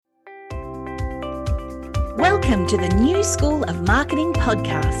Welcome to the New School of Marketing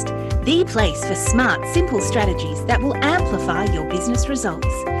podcast, the place for smart, simple strategies that will amplify your business results.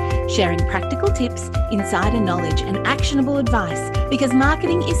 Sharing practical tips, insider knowledge, and actionable advice because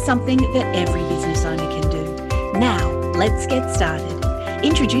marketing is something that every business owner can do. Now, let's get started.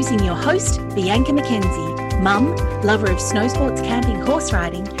 Introducing your host, Bianca McKenzie, mum, lover of snow sports, camping, horse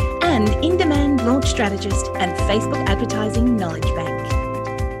riding, and in-demand launch strategist and Facebook advertising knowledge bank.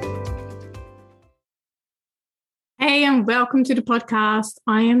 Hey, and welcome to the podcast.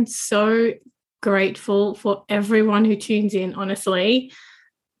 I am so grateful for everyone who tunes in, honestly.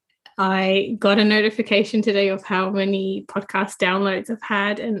 I got a notification today of how many podcast downloads I've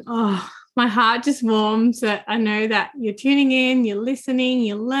had, and my heart just warms that I know that you're tuning in, you're listening,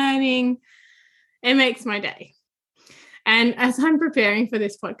 you're learning. It makes my day. And as I'm preparing for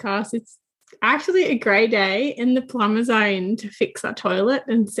this podcast, it's actually a grey day, and the plumbers are in to fix our toilet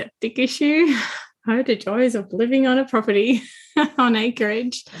and septic issue. Oh, the joys of living on a property on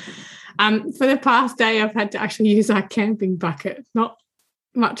acreage. For the past day, I've had to actually use our camping bucket. Not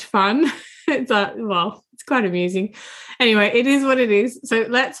much fun. It's quite amusing. Anyway, it is what it is. So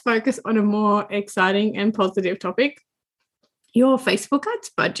let's focus on a more exciting and positive topic, your Facebook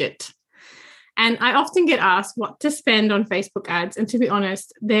ads budget. And I often get asked what to spend on Facebook ads. And to be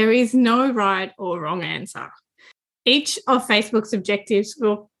honest, there is no right or wrong answer. Each of Facebook's objectives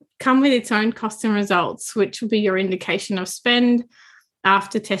will come with its own cost and results, which will be your indication of spend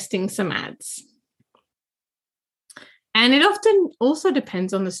after testing some ads. And it often also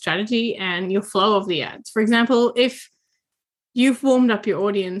depends on the strategy and your flow of the ads. For example, if you've warmed up your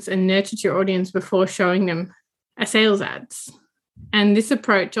audience and nurtured your audience before showing them a sales ads, and this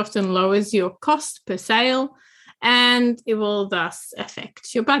approach often lowers your cost per sale and it will thus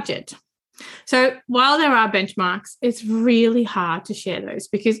affect your budget. So while there are benchmarks, it's really hard to share those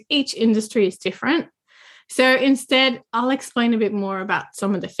because each industry is different. So instead, I'll explain a bit more about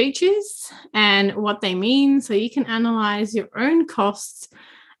some of the features and what they mean so you can analyze your own costs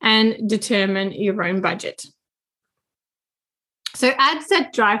and determine your own budget. So ads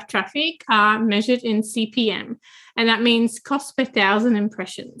that drive traffic are measured in CPM, and that means cost per 1,000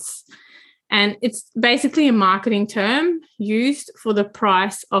 impressions. And it's basically a marketing term used for the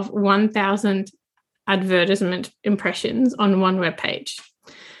price of 1,000 advertisement impressions on one web page.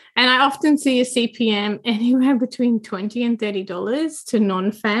 And I often see a CPM anywhere between $20 and $30 to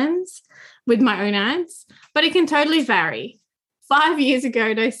non-fans with my own ads, but it can totally vary. 5 years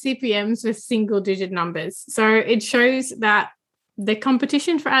ago, those CPMs were single-digit numbers. So it shows that the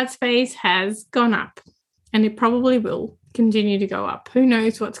competition for ad space has gone up, and it probably will continue to go up. Who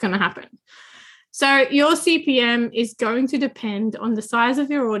knows what's going to happen? So your CPM is going to depend on the size of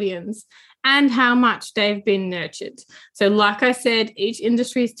your audience and how much they've been nurtured. So like I said, each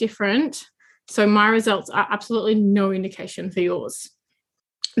industry is different. So my results are absolutely no indication for yours.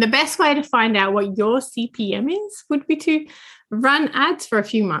 The best way to find out what your CPM is would be to run ads for a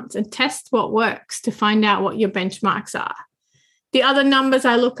few months and test what works to find out what your benchmarks are. The other numbers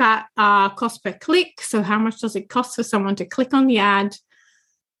I look at are cost per click. So how much does it cost for someone to click on the ad?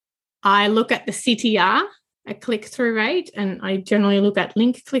 I look at the CTR, a click-through rate, and I generally look at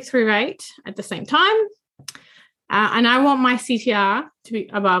link click-through rate at the same time. And I want my CTR to be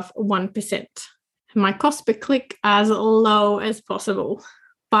above 1%. And my cost per click as low as possible.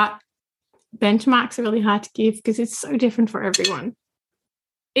 But benchmarks are really hard to give because it's so different for everyone.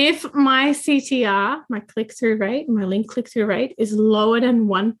 If my CTR, my click-through rate, my link click-through rate is lower than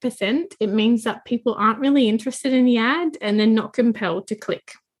 1%, it means that people aren't really interested in the ad and they're not compelled to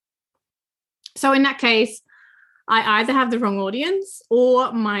click. So in that case, I either have the wrong audience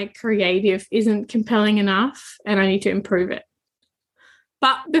or my creative isn't compelling enough and I need to improve it.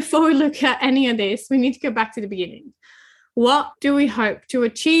 But before we look at any of this, we need to go back to the beginning. What do we hope to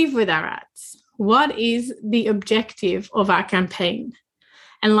achieve with our ads? What is the objective of our campaign?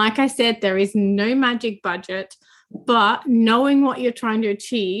 And like I said, there is no magic budget, but knowing what you're trying to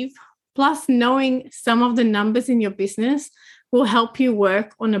achieve, plus knowing some of the numbers in your business will help you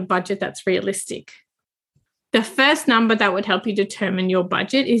work on a budget that's realistic. The first number that would help you determine your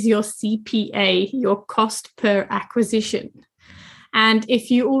budget is your CPA, your cost per acquisition. And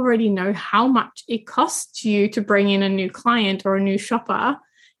if you already know how much it costs you to bring in a new client or a new shopper,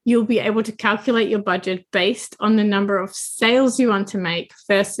 you'll be able to calculate your budget based on the number of sales you want to make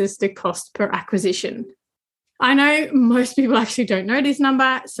versus the cost per acquisition. I know most people actually don't know this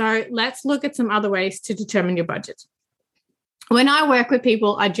number, so let's look at some other ways to determine your budget. When I work with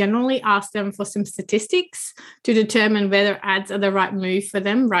people, I generally ask them for some statistics to determine whether ads are the right move for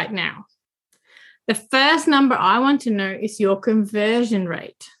them right now. The first number I want to know is your conversion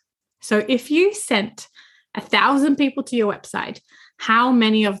rate. So if you sent 1,000 people to your website, how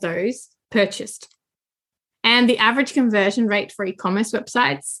many of those purchased? And the average conversion rate for e-commerce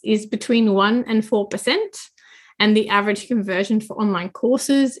websites is between 1 and 4%. And the average conversion for online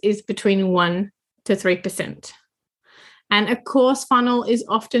courses is between 1 to 3%. And a course funnel is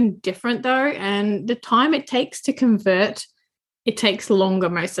often different though, and the time it takes to convert, it takes longer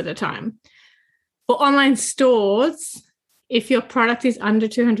most of the time. For online stores, if your product is under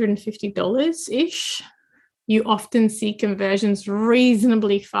 $250-ish, you often see conversions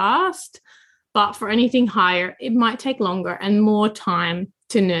reasonably fast, but for anything higher, it might take longer and more time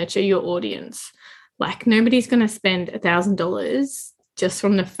to nurture your audience. Like nobody's going to spend $1,000 just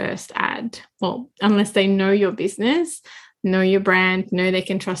from the first ad. Well, unless they know your business, know your brand, know they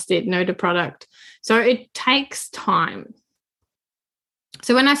can trust it, know the product. So it takes time.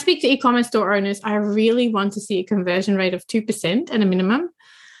 So when I speak to e-commerce store owners, I really want to see a conversion rate of 2% at a minimum.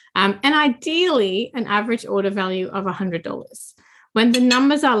 And ideally, an average order value of $100. When the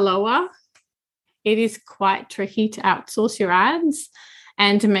numbers are lower, it is quite tricky to outsource your ads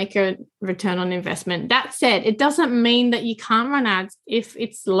and to make a return on investment. That said, it doesn't mean that you can't run ads if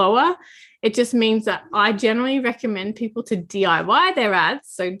it's lower. It just means that I generally recommend people to DIY their ads,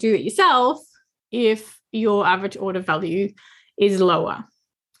 so do it yourself, if your average order value is lower.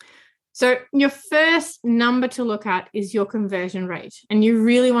 So your first number to look at is your conversion rate, and you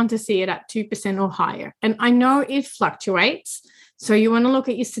really want to see it at 2% or higher. And I know it fluctuates, so you want to look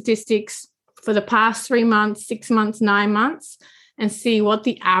at your statistics for the past 3 months, 6 months, 9 months, and see what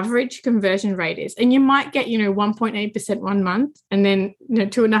the average conversion rate is. And you might get, 1.8% one month and then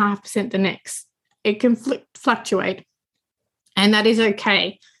 2.5% the next. It can fluctuate, and that is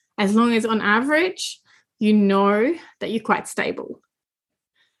okay, as long as on average, you know that you're quite stable.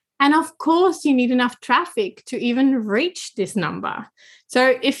 And of course, you need enough traffic to even reach this number.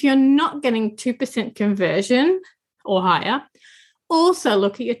 So if you're not getting 2% conversion or higher, also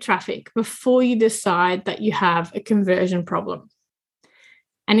look at your traffic before you decide that you have a conversion problem.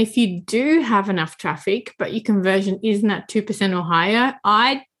 And if you do have enough traffic, but your conversion isn't at 2% or higher,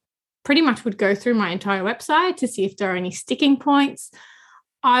 I pretty much would go through my entire website to see if there are any sticking points.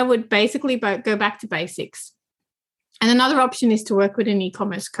 I would basically go back to basics. And another option is to work with an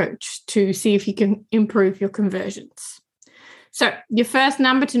e-commerce coach to see if you can improve your conversions. So your first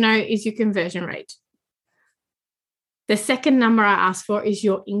number to know is your conversion rate. The second number I ask for is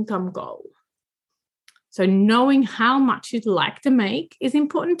your income goal. So knowing how much you'd like to make is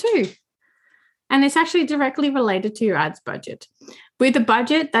important too. And it's actually directly related to your ads budget. With a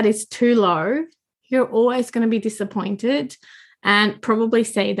budget that is too low, you're always going to be disappointed and probably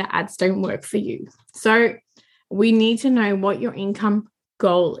say that ads don't work for you. So we need to know what your income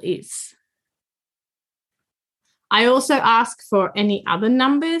goal is. I also ask for any other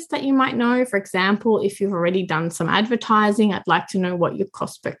numbers that you might know. For example, if you've already done some advertising, I'd like to know what your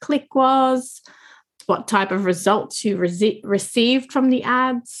cost per click was, what type of results you received from the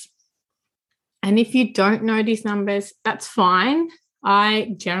ads. And if you don't know these numbers, that's fine.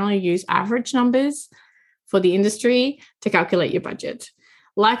 I generally use average numbers for the industry to calculate your budget.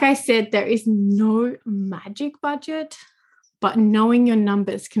 Like I said, there is no magic budget, but knowing your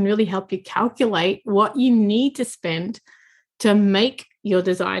numbers can really help you calculate what you need to spend to make your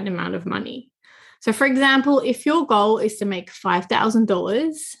desired amount of money. So for example, if your goal is to make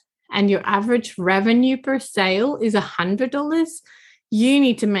 $5,000 and your average revenue per sale is $100, you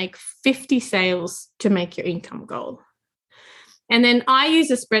need to make 50 sales to make your income goal. And then I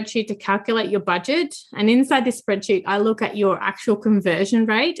use a spreadsheet to calculate your budget. And inside this spreadsheet, I look at your actual conversion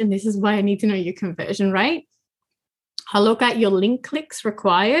rate. And this is why I need to know your conversion rate. I look at your link clicks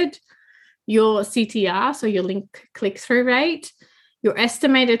required, your CTR, so your link click-through rate, your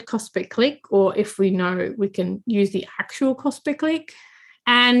estimated cost per click, or if we know, we can use the actual cost per click,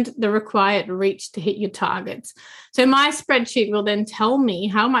 and the required reach to hit your targets. So my spreadsheet will then tell me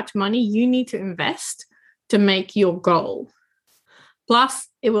how much money you need to invest to make your goal. Plus,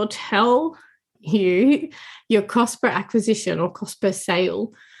 it will tell you your cost per acquisition or cost per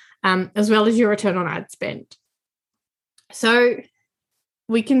sale, as well as your return on ad spend. So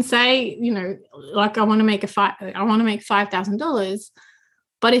we can say, like I want to make $5,000,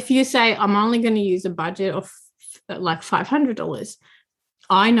 but if you say I'm only going to use a budget of like $500,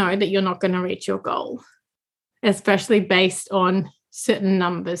 I know that you're not going to reach your goal, especially based on certain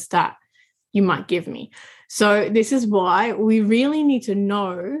numbers that you might give me. So this is why we really need to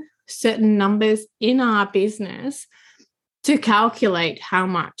know certain numbers in our business to calculate how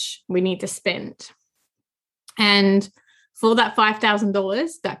much we need to spend. And for that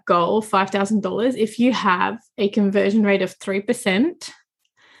 $5,000, that goal, $5,000, if you have a conversion rate of 3%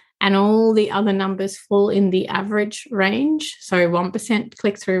 and all the other numbers fall in the average range. So 1%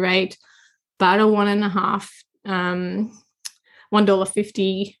 click-through rate, about a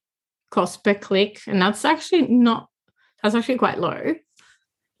 $1.50 cost per click, and that's actually quite low.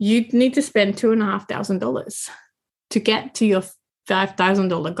 You'd need to spend $2,500 to get to your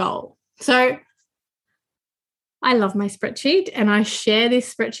 $5,000 goal. So I love my spreadsheet, and I share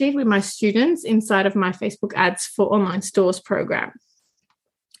this spreadsheet with my students inside of my Facebook Ads for Online Stores program.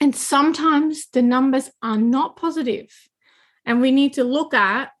 And sometimes the numbers are not positive, and we need to look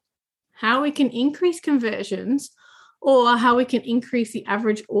at how we can increase conversions or how we can increase the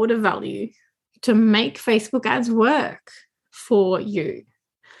average order value to make Facebook ads work for you.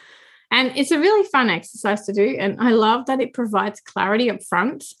 And it's a really fun exercise to do. And I love that it provides clarity up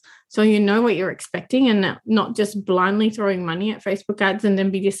front, so you know what you're expecting and not just blindly throwing money at Facebook ads and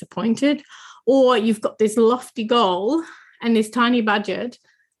then be disappointed. Or you've got this lofty goal and this tiny budget.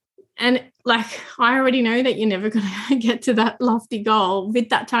 And I already know that you're never going to get to that lofty goal with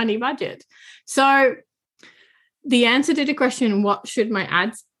that tiny budget. So the answer to the question, what should my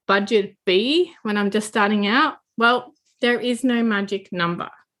ads budget be when I'm just starting out? Well, there is no magic number.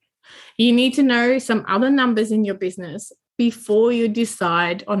 You need to know some other numbers in your business before you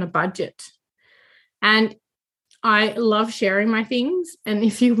decide on a budget. And I love sharing my things. And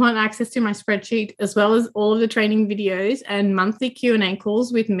if you want access to my spreadsheet, as well as all of the training videos and monthly Q&A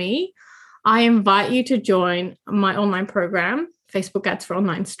calls with me, I invite you to join my online program, Facebook Ads for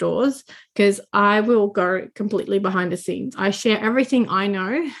Online Stores, because I will go completely behind the scenes. I share everything I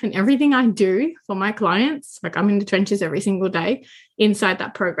know and everything I do for my clients. I'm in the trenches every single day inside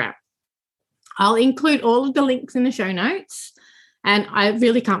that program. I'll include all of the links in the show notes, and I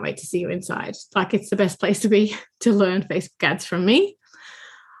really can't wait to see you inside. It's the best place to be to learn Facebook ads from me.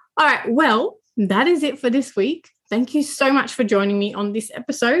 All right, well, that is it for this week. Thank you so much for joining me on this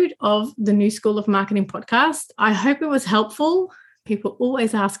episode of the New School of Marketing podcast. I hope it was helpful. People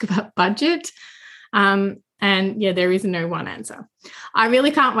always ask about budget. There is no one answer. I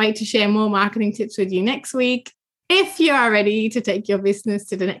really can't wait to share more marketing tips with you next week. If you are ready to take your business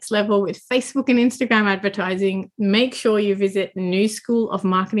to the next level with Facebook and Instagram advertising, make sure you visit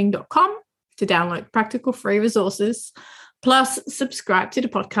newschoolofmarketing.com to download practical free resources, plus subscribe to the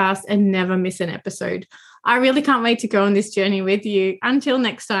podcast and never miss an episode. I really can't wait to go on this journey with you. Until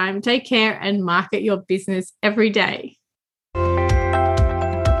next time, take care and market your business every day.